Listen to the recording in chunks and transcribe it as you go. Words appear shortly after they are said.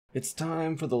It's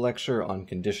time for the lecture on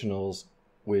conditionals,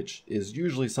 which is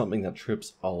usually something that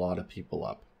trips a lot of people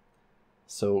up.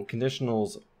 So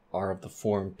conditionals are of the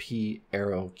form P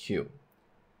arrow Q.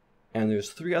 And there's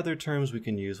three other terms we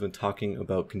can use when talking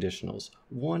about conditionals.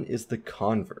 One is the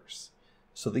converse.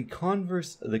 So the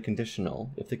converse of the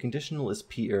conditional, if the conditional is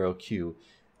P arrow Q,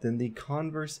 then the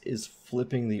converse is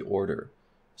flipping the order.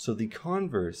 So the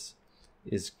converse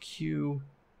is Q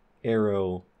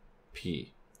arrow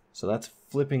P. So that's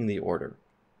flipping the order.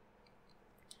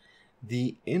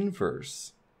 The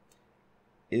inverse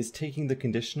is taking the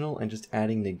conditional and just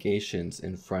adding negations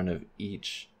in front of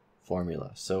each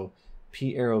formula. So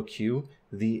P arrow Q,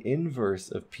 the inverse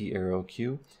of P arrow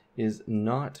Q is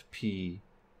not P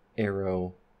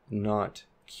arrow not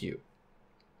Q.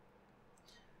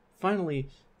 Finally,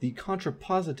 the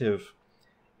contrapositive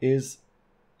is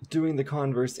doing the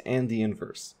converse and the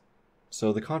inverse.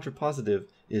 So the contrapositive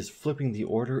is flipping the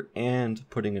order and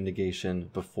putting a negation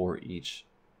before each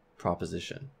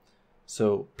proposition.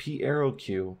 So P arrow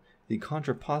Q, the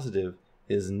contrapositive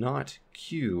is not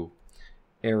Q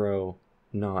arrow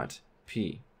not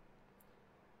P.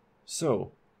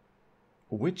 So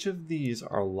which of these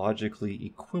are logically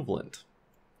equivalent?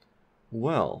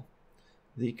 Well,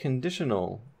 the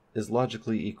conditional is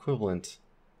logically equivalent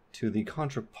to the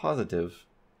contrapositive,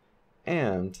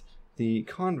 and the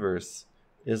converse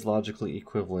is logically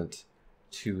equivalent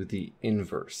to the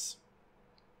inverse.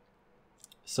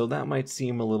 So that might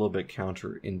seem a little bit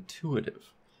counterintuitive,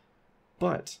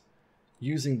 but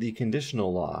using the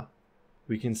conditional law,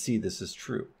 we can see this is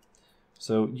true.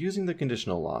 So using the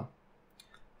conditional law,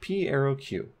 P arrow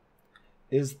Q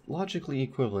is logically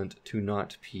equivalent to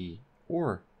not P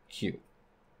or Q.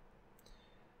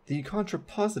 The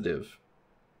contrapositive,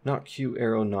 not Q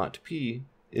arrow not P,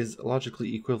 is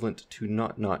logically equivalent to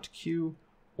not Q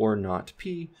or not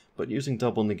P, but using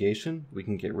double negation, we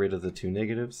can get rid of the two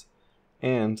negatives,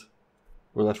 and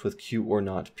we're left with Q or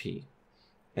not P.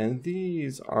 And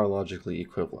these are logically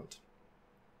equivalent.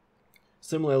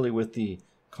 Similarly with the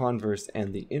converse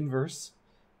and the inverse,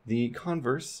 the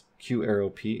converse, Q arrow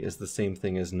P, is the same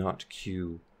thing as not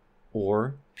Q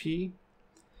or P,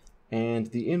 and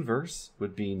the inverse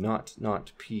would be not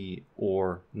P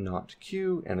or not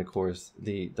Q, and of course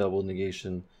the double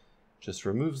negation just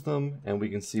removes them, and we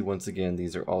can see once again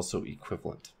these are also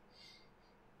equivalent.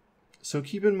 So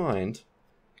keep in mind,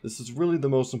 this is really the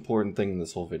most important thing in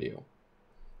this whole video.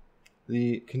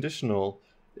 The conditional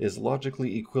is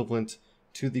logically equivalent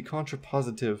to the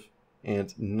contrapositive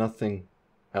and nothing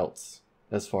else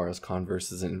as far as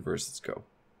converses and inverses go.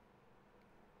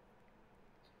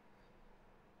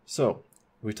 So,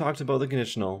 we talked about the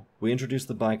conditional, we introduced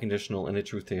the biconditional in a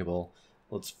truth table.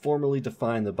 Let's formally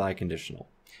define the biconditional.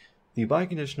 The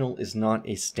biconditional is not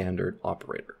a standard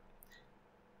operator.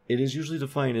 It is usually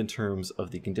defined in terms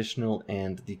of the conditional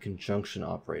and the conjunction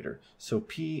operator. So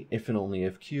P, if and only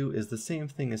if Q, is the same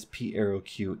thing as P arrow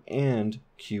Q and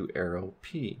Q arrow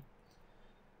P.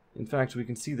 In fact, we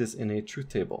can see this in a truth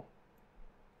table.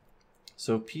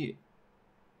 So P,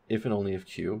 if and only if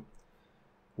Q,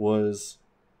 was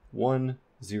 1,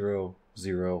 0,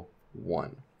 0,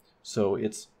 1. So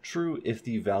it's true if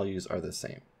the values are the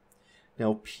same.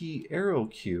 Now P arrow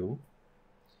Q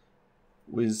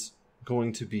was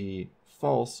going to be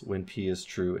false when P is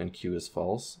true and Q is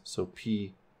false. So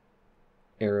P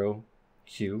arrow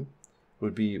Q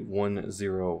would be 1,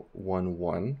 0, 1,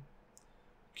 1.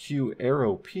 Q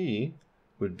arrow P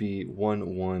would be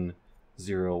 1, 1,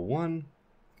 0, 1.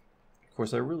 Of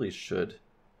course, I really should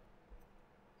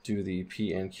do the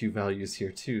P and Q values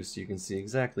here too, so you can see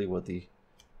exactly what the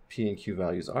P and Q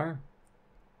values are.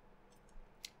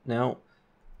 Now,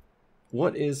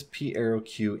 what is P arrow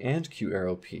Q and Q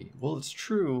arrow P? Well, it's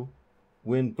true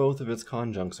when both of its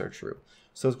conjuncts are true.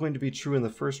 So it's going to be true in the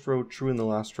first row, true in the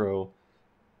last row,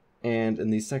 and in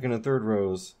the second and third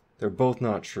rows, they're both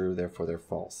not true, therefore they're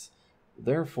false.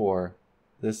 Therefore,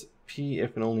 this P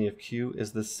if and only if Q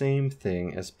is the same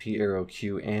thing as P arrow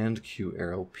Q and Q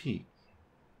arrow P.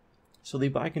 So the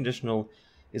biconditional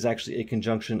is actually a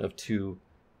conjunction of two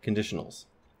conditionals,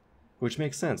 which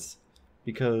makes sense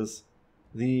because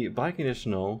the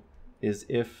biconditional is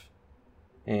if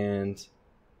and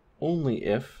only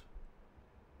if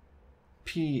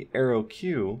P arrow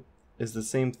Q is the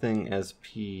same thing as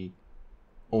P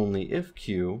only if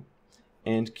Q,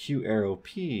 and Q arrow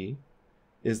P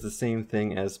is the same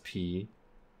thing as P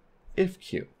if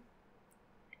Q.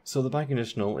 So the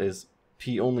biconditional is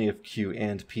P only if Q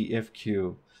and P if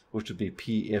Q, which would be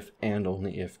P if and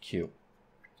only if Q.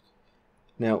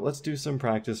 Now let's do some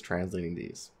practice translating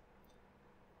these.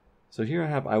 So here I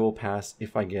have I will pass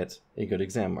if I get a good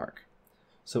exam mark.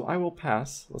 So I will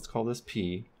pass, let's call this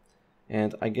P,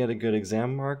 and I get a good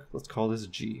exam mark, let's call this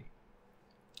G.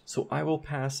 So I will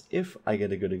pass if I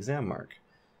get a good exam mark.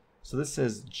 So this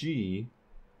says G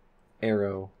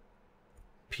arrow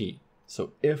P.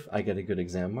 So if I get a good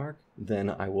exam mark, then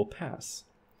I will pass.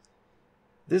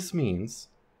 This means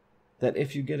that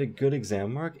if you get a good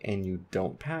exam mark and you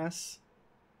don't pass,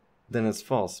 then it's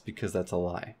false because that's a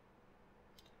lie.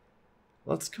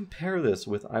 Let's compare this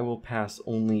with I will pass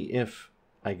only if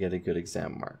I get a good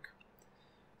exam mark.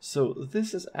 So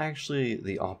this is actually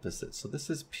the opposite. So this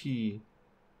is P,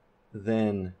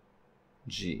 then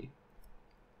G.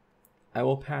 I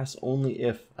will pass only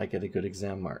if I get a good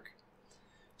exam mark.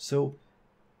 So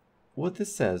what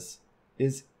this says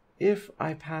is if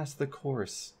I pass the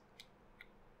course,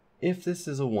 if this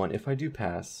is a 1, if I do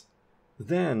pass,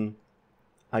 then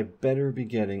I better be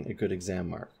getting a good exam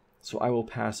mark. So I will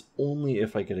pass only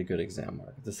if I get a good exam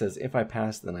mark. This says if I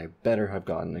pass, then I better have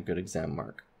gotten a good exam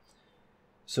mark.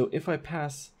 So if I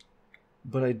pass,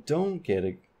 but I don't get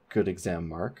a good exam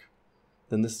mark,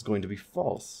 then this is going to be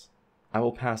false. I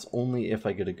will pass only if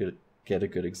I get a good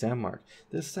exam mark.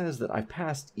 This says that I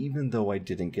passed even though I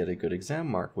didn't get a good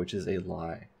exam mark, which is a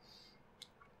lie.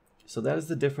 So that is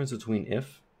the difference between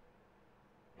if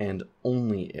and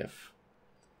only if.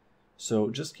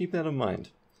 So just keep that in mind.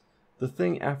 The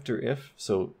thing after if,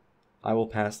 so I will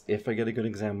pass if I get a good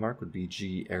exam mark would be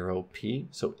G arrow P.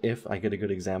 So if I get a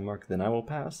good exam mark, then I will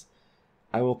pass.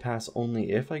 I will pass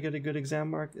only if I get a good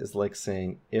exam mark is like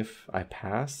saying if I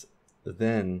pass,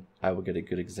 then I will get a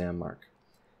good exam mark.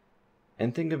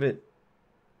 And think of it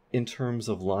in terms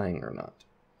of lying or not.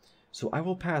 So I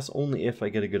will pass only if I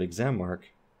get a good exam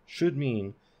mark should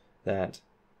mean that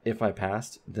if I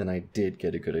passed, then I did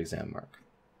get a good exam mark.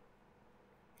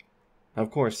 Now, of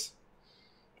course,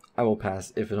 I will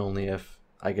pass if and only if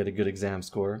I get a good exam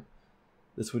score.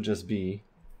 This would just be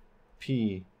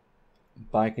P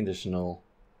biconditional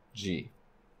G.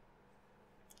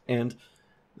 And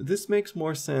this makes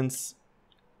more sense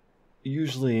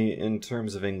usually in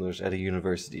terms of English at a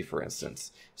university, for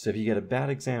instance. So if you get a bad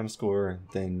exam score,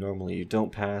 then normally you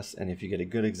don't pass, and if you get a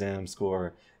good exam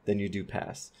score, then you do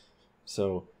pass.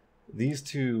 So these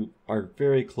two are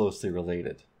very closely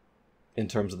related in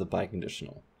terms of the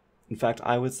biconditional. In fact,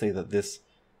 I would say that this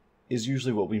is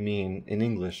usually what we mean in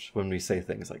English when we say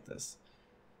things like this.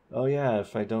 Oh yeah,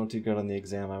 if I don't do good on the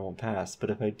exam, I won't pass. But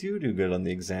if I do good on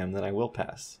the exam, then I will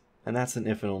pass. And that's an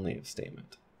if and only if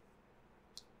statement.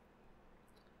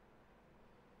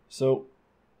 So,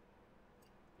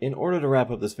 in order to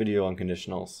wrap up this video on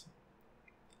conditionals,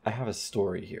 I have a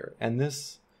story here. And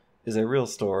this is a real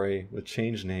story with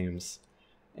changed names.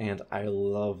 And I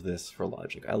love this for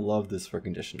logic. I love this for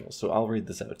conditionals. So I'll read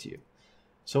this out to you.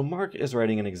 So Mark is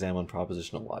writing an exam on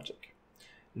propositional logic.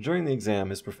 During the exam,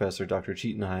 his professor, Dr.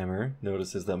 Cheatenheimer,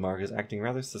 notices that Mark is acting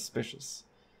rather suspicious.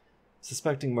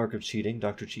 Suspecting Mark of cheating,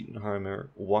 Dr. Cheatenheimer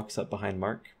walks up behind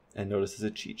Mark and notices a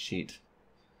cheat sheet.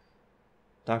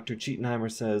 Dr.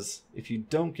 Cheatenheimer says, "If you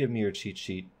don't give me your cheat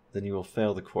sheet, then you will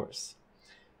fail the course."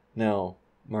 Now,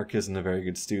 Mark isn't a very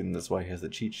good student, that's why he has the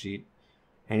cheat sheet.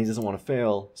 And he doesn't want to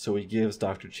fail, so he gives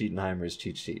Dr. Cheatenheimer his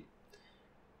cheat sheet.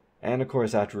 And of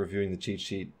course, after reviewing the cheat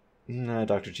sheet,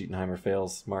 Dr. Cheatenheimer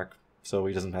fails Mark, so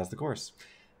he doesn't pass the course.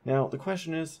 Now, the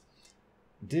question is,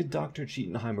 did Dr.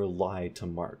 Cheatenheimer lie to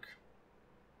Mark?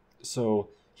 So,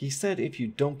 he said if you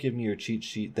don't give me your cheat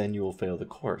sheet, then you will fail the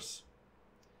course.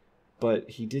 But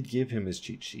he did give him his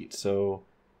cheat sheet, so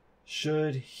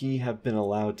should he have been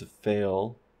allowed to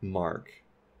fail Mark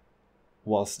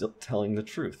while still telling the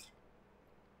truth?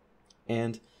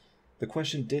 And the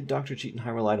question, did Dr.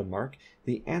 Cheatenheimer lie to Mark?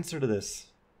 The answer to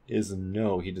this is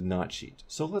no, he did not cheat.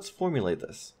 So let's formulate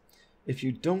this. If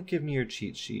you don't give me your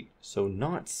cheat sheet, so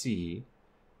not C,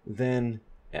 then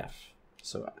F.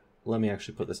 So let me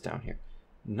actually put this down here.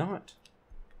 Not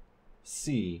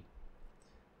C,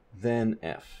 then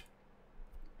F.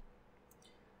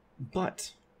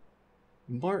 But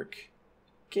Mark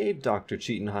gave Dr.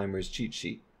 Cheatenheimer's cheat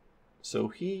sheet. So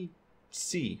he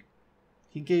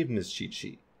gave him his cheat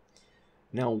sheet.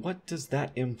 Now, what does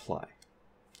that imply?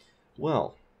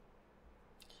 Well,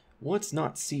 what's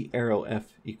not C arrow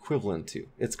F equivalent to?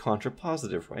 It's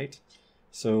contrapositive, right?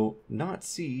 So not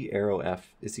C arrow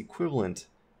F is equivalent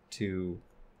to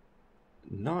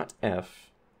not F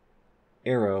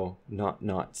arrow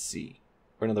not C.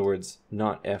 Or in other words,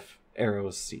 not F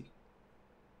arrow C.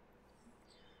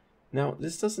 Now,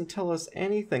 this doesn't tell us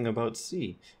anything about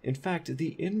C. In fact,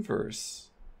 the inverse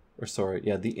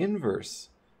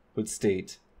would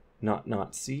state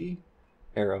not C,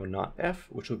 arrow not F,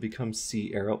 which would become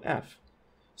C arrow F.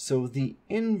 So the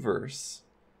inverse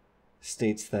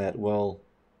states that, well,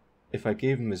 if I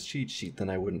gave him his cheat sheet, then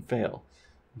I wouldn't fail.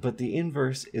 But the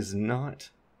inverse is not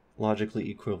logically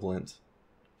equivalent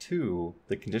to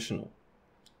the conditional.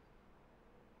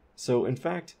 So in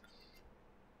fact,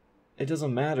 it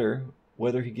doesn't matter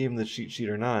whether he gave him the cheat sheet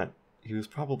or not, he was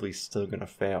probably still going to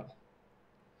fail.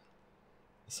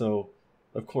 So,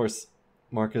 of course,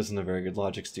 Mark isn't a very good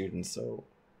logic student, so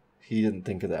he didn't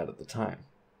think of that at the time.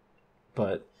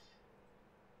 But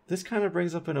this kind of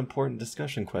brings up an important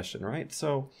discussion question, right?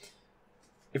 So,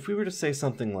 if we were to say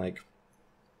something like,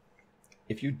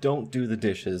 if you don't do the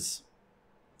dishes,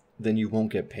 then you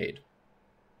won't get paid.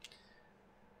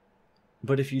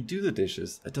 But if you do the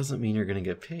dishes, that doesn't mean you're going to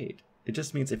get paid. It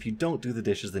just means if you don't do the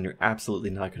dishes, then you're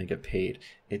absolutely not going to get paid.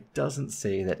 It doesn't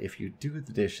say that if you do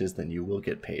the dishes, then you will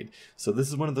get paid. So this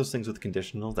is one of those things with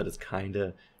conditional that is kind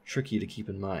of tricky to keep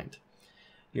in mind.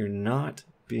 You're not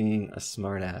being a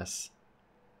smartass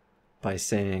by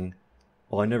saying,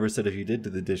 well, I never said if you did do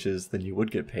the dishes, then you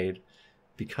would get paid,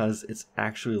 because it's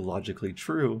actually logically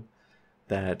true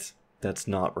that that's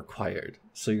not required.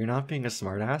 So you're not being a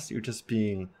smartass, you're just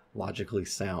being logically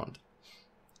sound.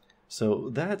 So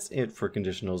that's it for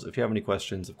conditionals. If you have any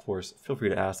questions, of course, feel free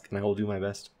to ask, and I will do my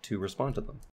best to respond to them.